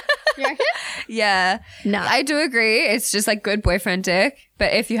 You reckon? Yeah. Nah. I do agree. It's just like good boyfriend dick.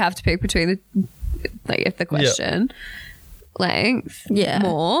 But if you have to pick between if the question, length, Yeah.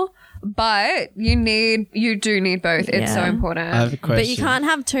 more. But you do need both. It's so Yeah. important. I have a question. But you can't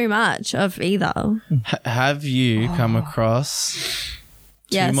have too much of either. Have you come across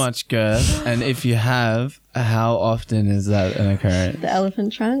Yes. too much girth? And if you have, how often is that an occurrence? The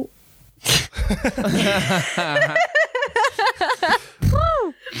elephant trunk.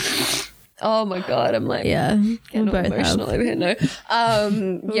 Oh my god, I'm like Yeah. We getting all both emotional have. over here. No.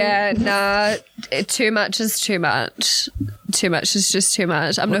 Yeah, nah. Too much is too much. Too much is just too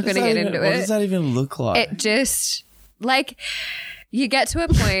much. I'm not What going to does get that even- into What it. does that even look like? It just like you get to a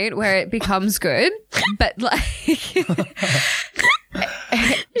point where it becomes good, but like shit,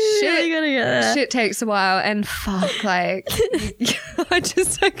 gotta get that. shit takes a while, and fuck, like I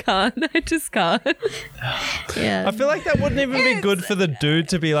just can't. Yeah. I feel like that wouldn't even be good for the dude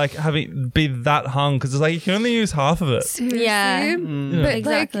to be like be that hung, because it's like you can only use half of it. Yeah. But like,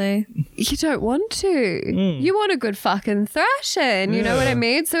 Exactly. you don't want to. Mm. You want a good fucking thrashing. You know what I Yeah.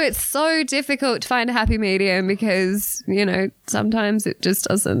 mean? So it's so difficult to find a happy medium because, you know, sometimes it just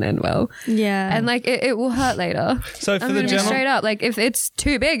doesn't end well. Yeah. And like it will hurt later. So for I'm the gonna be straight general, up. Like if it's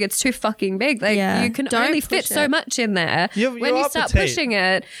too big, it's too fucking big. Like Yeah. you can Don't only push fit so it. much in there. You when you are start petite. pushing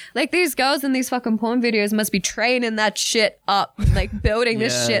it, like these girls in these fucking porn videos must be training that shit up, like building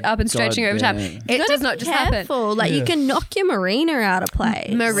this Yeah, shit up and stretching over time. goddamn. It does not just happen. Careful. Like you Yeah. can knock your marina out of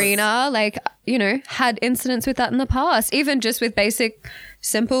place. Marina, like, you know, had incidents with that in the past, even just with basic,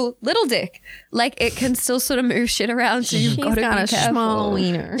 simple little dick. Like, it can still sort of move shit around, so you've She's got to got be a small careful.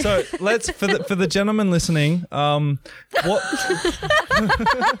 wiener. so let's for the gentlemen listening, what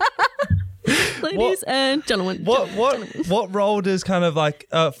Ladies and gentlemen. what role does kind of like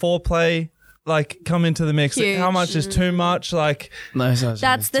foreplay like come into the mix? Like, Huge. how much is too much? Like No such thing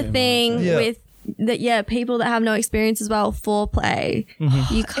That's as the too much. thing Yeah. with that. Yeah, people that have no experience as well. Foreplay.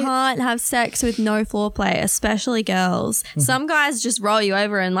 You can't have sex with no foreplay, especially girls. Some guys just roll you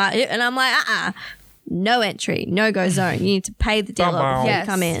over and like, and I'm like, no entry, no go zone. You need to pay the dealer Bum, bum. before Yes.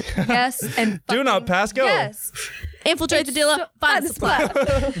 you come in. Yes. And do not pass go. yes. Infiltrate the dealer, find the supply.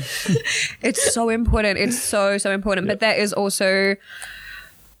 It's so important. It's so important. But there is also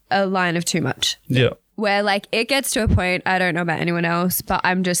a line of too much. Yeah. Where like it gets to a point, I don't know about anyone else, but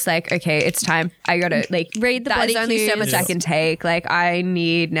I'm just like, okay, it's time. I gotta like Read the that body is only so cues. much I can take. Like I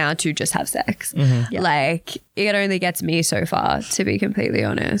need now to just have sex. Yeah. Like it only gets me so far, to be completely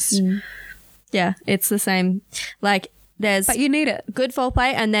honest. Yeah, it's the same. Like there's But you need it. good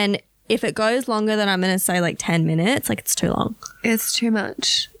foreplay, and then if it goes longer than I'm going to say like 10 minutes, like it's too long. It's too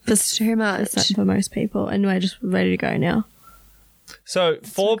much. It's too much. For most people, and we're just ready to go now. So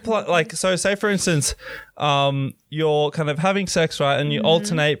foreplay, like, so say for instance, you're kind of having sex, right? And you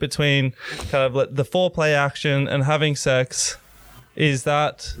alternate between kind of like the foreplay action and having sex. Is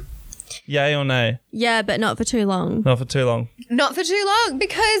that yay or nay? Yeah, but not for too long. Not for too long. Not for too long,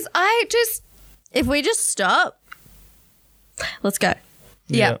 because If we just stop, let's go.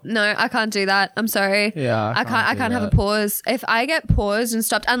 Yeah, no, I can't do that. I'm sorry. Yeah, I can't have a pause. If I get paused and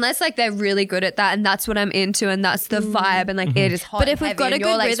stopped, unless like they're really good at that and that's what I'm into and that's the vibe and like it is hot. But if and we've got heavy a and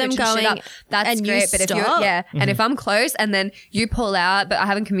you're, good rhythm switching shit going up, that's and you great. But if you're stop- and if I'm close and then you pull out, but I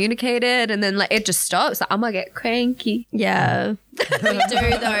haven't communicated and then like it just stops, like, I'm gonna get cranky. Yeah, we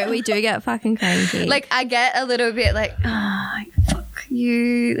do though. We do get fucking cranky. Like I get a little bit like, fuck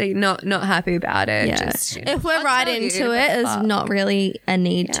you, like not happy about it. yeah, Just, you know, if we're I'll right tell you, into but it, there's fuck. not really a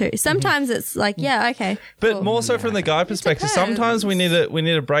need to. Sometimes it's like, yeah, okay. But more so from the guy perspective, sometimes we need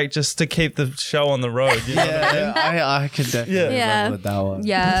a break just to keep the show on the road. You know? Yeah, I could definitely Yeah. roll with that one.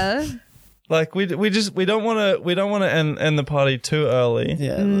 Yeah. Like we don't want to end the party too early.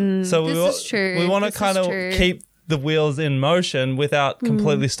 Yeah. So This is true. we want to This is kind of true. keep the wheels in motion without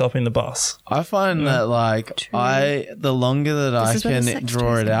completely stopping the bus. I find that like the longer that I is where the can sex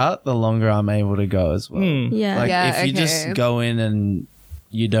draw it out, the longer I'm able to go as well. Yeah, Like Yeah, if you okay. just go in and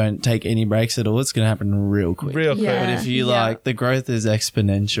you don't take any breaks at all, it's gonna happen real quick. Real quick. Yeah. But if you Yeah. like, the growth is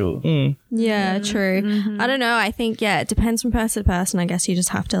exponential. yeah, true. I don't know. I think it depends from person to person. I guess you just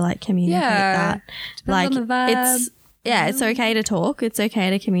have to like communicate Yeah. that. Depends Like on the vibe. it's okay to talk. It's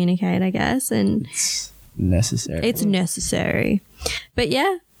okay to communicate. I guess, and It's necessary. it's necessary. But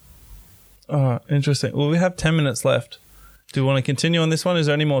yeah, Oh, interesting. Well, we have 10 minutes left. Do you want to continue on this one? Is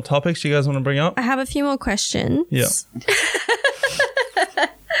there any more topics you guys want to bring up? I have a few more questions. Yeah.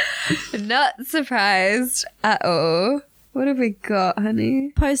 Not surprised at all. What have we got,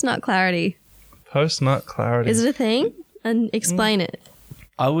 honey? Post nut clarity. Post nut clarity. Is it a thing? And explain it.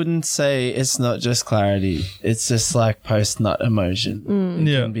 I wouldn't say it's not just clarity. It's just like post nut emotion.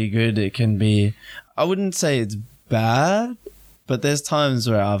 It Yeah. can be good. It can be. I wouldn't say it's bad, but there's times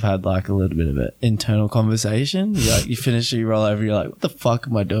where I've had like a little bit of an internal conversation. You finish it, you roll over, you're like, what the fuck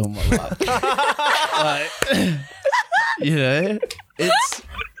am I doing with my life? Like, you know, it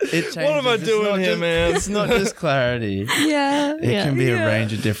changes. What am I It's doing not here, just- man? It's not just clarity. Yeah. It can be a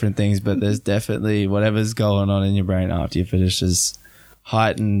range of different things, but there's definitely whatever's going on in your brain after you finish is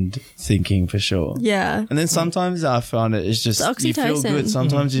heightened thinking for sure. Yeah. And then sometimes I find it's just It's you feel oxytocin. good.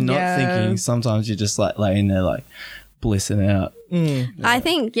 Sometimes you're not Yeah. thinking. Sometimes you're just like laying there like blissing out. I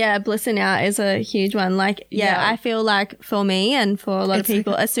think, blissing out is a huge one. Like, Yeah. I feel like for me and for a lot It's of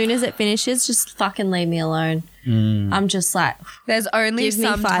people, as soon as it finishes, just fucking leave me alone. I'm just like, There's only Give me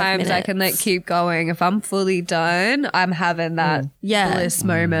 5 sometimes I can like minutes. keep going. If I'm fully done, I'm having that Yeah. bliss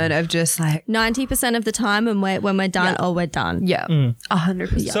moment of just like, 90% of the time when we're done, Yeah. we're done. yeah,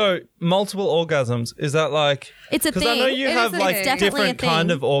 100%. So multiple orgasms, is that like? It's a Because thing. I know you It have is a like thing. Definitely different a kind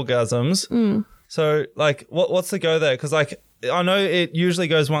thing. of orgasms. So like, what's the go there? Because like, I know it usually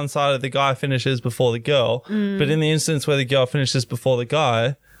goes one side, the guy finishes before the girl, but in the instance where the girl finishes before the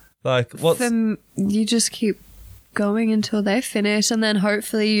guy, like what's Then you just keep going until they finish, and then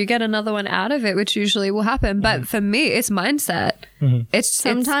hopefully you get another one out of it, which usually will happen. But for me, it's mindset. It's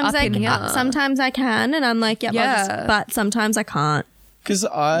Sometimes it's up in here. sometimes I can, and I'm like, yep, Yeah. but sometimes I can't. Because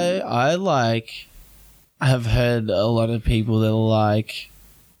I like have heard a lot of people that are like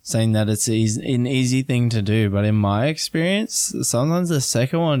saying that it's an easy thing to do, but in my experience, sometimes the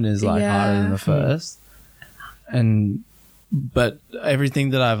second one is like harder than the first. But everything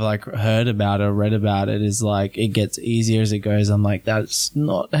that I've like heard about or read about it is like it gets easier as it goes. I'm like, that's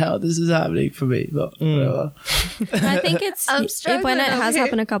not how this is happening for me, but whatever. I think it's I'm when struggling it has over here.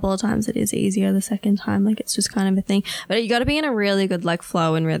 happened a couple of times, it is easier the second time. Like it's just kind of a thing. But you got to be in a really good like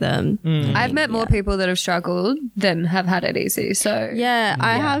flow and rhythm. I've met more people that have struggled than have had it easy. So Yeah,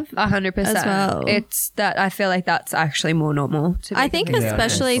 I have. 100%. As well. It's that I feel like that's actually more normal. To be I think completely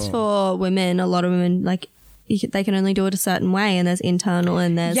especially cool. for women, a lot of women like they can only do it a certain way, and there's internal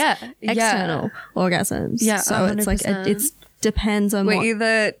and there's Yeah, external orgasms. Yeah, so it's like 100%. it depends on we're what.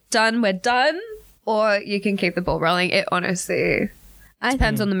 either done, we're done, or you can keep the ball rolling. It honestly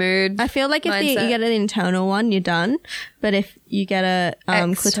depends on the mood. I feel like if you mindset. get an internal one, you're done. But if you get a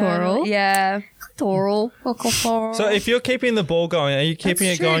External, clitoral, yeah. clitoral. so if you're keeping the ball going, are you keeping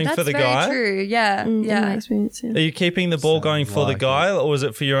That's it going true. for the That's very guy? True. Yeah, In my yeah. experience, yeah. Are you keeping the ball going for the like guy, or is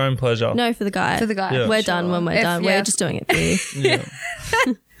it for your own pleasure? No, for the guy. For the guy, Yeah. We're for done sure. when we're If- done. yeah. We're just doing it for you.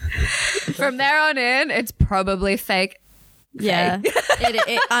 Yeah. From there on in, it's probably fake. Yeah,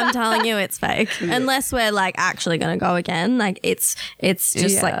 I'm telling you, it's fake. Unless we're like actually gonna go again, like it's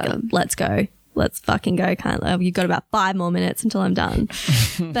just like let's go, let's fucking go. Kind of. You've got about 5 more minutes until I'm done.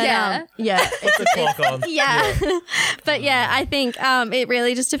 But it's The clock on. yeah. But yeah, I think it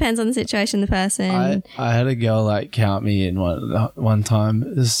really just depends on the situation, the person. I had a girl like count me in one time.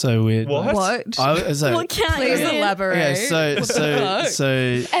 It was so weird. What? What? I was like, What count Please you in? elaborate. okay,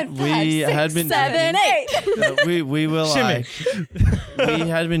 so we had been 7, 8. we were Shimmy. like we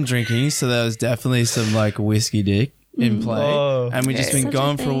had been drinking, so there was definitely some like whiskey dick in play, Oh. and we just been Such a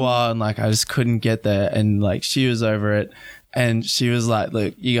going for a thing. while, and like I just couldn't get there, and like she was over it, and she was like,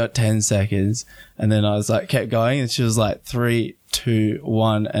 "Look, you got 10 seconds," and then I was like, kept going, and she was like 3, 2,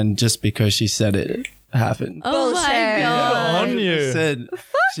 1, and just because she said it happened. Oh my Bullshit. god. On you. Said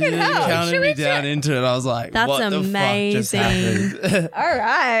she hell. counted Should me we down into it. I was like, That's what the fuck just amazing. happened? All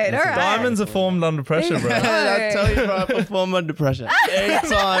right. Diamonds are formed under pressure, bro. I tell you, bro, I perform under pressure every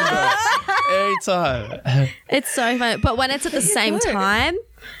time, bro. Every time. It's so fun. But when it's at the same time,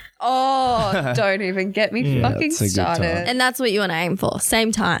 Oh, don't even get me fucking that's a good started. time. and that's what you want to aim for,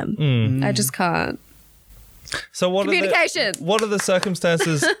 same time. I just can't. So what Communication. Are what are the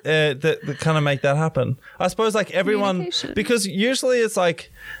circumstances that kind of make that happen? I suppose like everyone, Communication. because usually it's like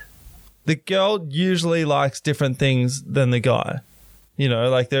the girl usually likes different things than the guy. You know,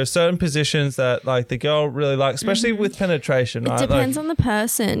 like there are certain positions that like the girl really likes, especially with penetration. It Right? depends like, on the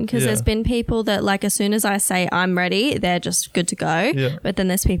person because Yeah. there's been people that like as soon as I say I'm ready, they're just good to go. Yeah. But then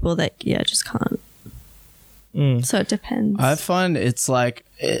there's people that just can't. So it depends. I find it's like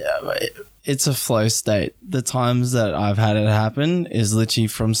it's a flow state. The times that I've had it happen is literally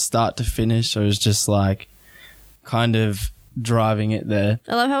from start to finish, or it's just like kind of driving it there.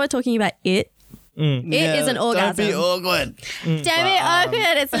 I love how we're talking about it. It is an orgasm. Don't be awkward. Damn it,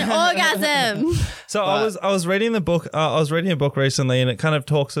 awkward! It's an orgasm. So I was reading the book. I was reading a book recently, and it kind of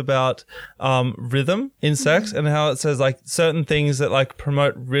talks about rhythm in sex and how it says like certain things that like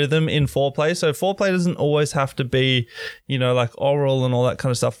promote rhythm in foreplay. So foreplay doesn't always have to be, you know, like oral and all that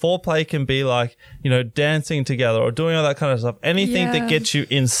kind of stuff. Foreplay can be like, you know, dancing together or doing all that kind of stuff. Anything that gets you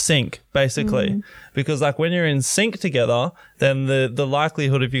in sync, basically. Because like when you're in sync together, then the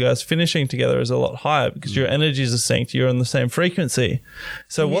likelihood of you guys finishing together is a lot higher because your energies are synced. You're on the same frequency.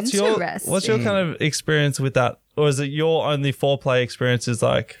 So what's your kind of experience with that? Or is it your only foreplay experience is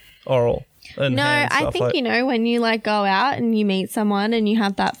like oral? And No, hand I stuff, think, like- you know, when you like go out and you meet someone and you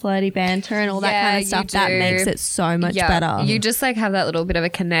have that flirty banter and all that Yeah, kind of you stuff, that do. makes it so much better. You just like have that little bit of a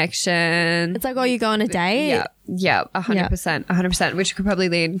connection. It's like, oh, you go on a date? Yeah, 100%, 100%, which could probably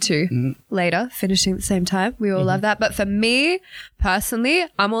lead into later finishing at the same time. We all love that. But for me personally,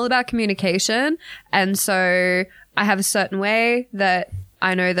 I'm all about communication. And so I have a certain way that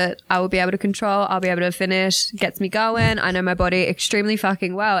I know that I will be able to control. I'll be able to finish. Gets me going. I know my body extremely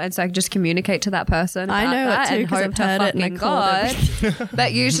fucking well. And so I can just communicate to that person I about know it that too, and 'cause hope I've to heard it and I fucking called God.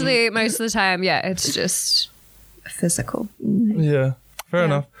 But usually, most of the time, it's just physical. Yeah, fair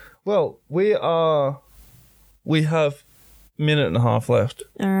enough. Well, we have a minute and a half left.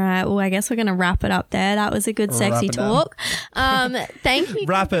 All right. Well, I guess we're going to wrap it up there. That was a good, sexy it down. talk. Thank you.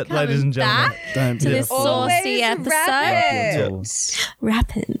 Wrap for it, ladies coming and gentlemen. back Don't to be this afraid. saucy episode.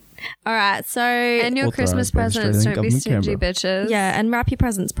 Rapping. All right. So, And your Authorised Christmas by the presents, Australian don't be Government stingy, Canberra. bitches. yeah, and wrap your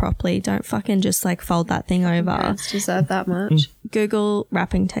presents properly. Don't fucking just like fold that thing over. Parents deserve that much. Google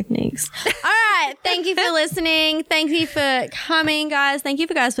wrapping techniques. All right. Thank you for listening. Thank you for coming, guys. Thank you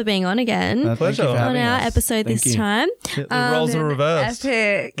for guys for being on again Thank you Pleasure. for On on having our us. episode Thank this you. time. The roles are reversed.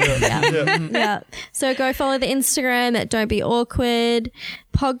 Epic. Yeah. So go follow the Instagram at Don't Be Awkward.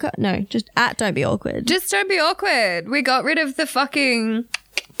 Just at Don't Be Awkward. Just don't be awkward. We got rid of the fucking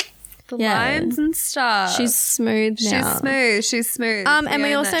Yeah. lines and stuff. She's smooth now. She's smooth. And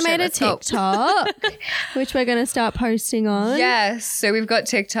we own also that made shit. a Let's go. TikTok, which we're going to start posting on. Yes. So we've got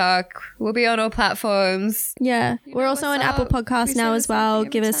TikTok. We'll be on all platforms. Yeah. We're also on what's Apple up. Podcasts We now say as the well. same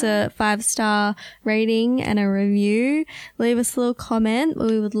Give us a 5-star rating and a review. Leave us a little comment.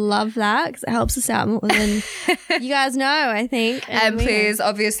 We would love that because it helps us out more than you guys know, I think. And we know. please,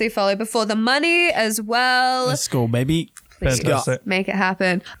 obviously, follow Before the Money as well. Let's go, baby. Fantastic. Make it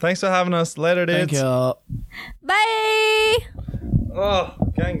happen. Thanks for having us. Later, dudes. Thank you. Bye. Oh,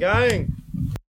 gang.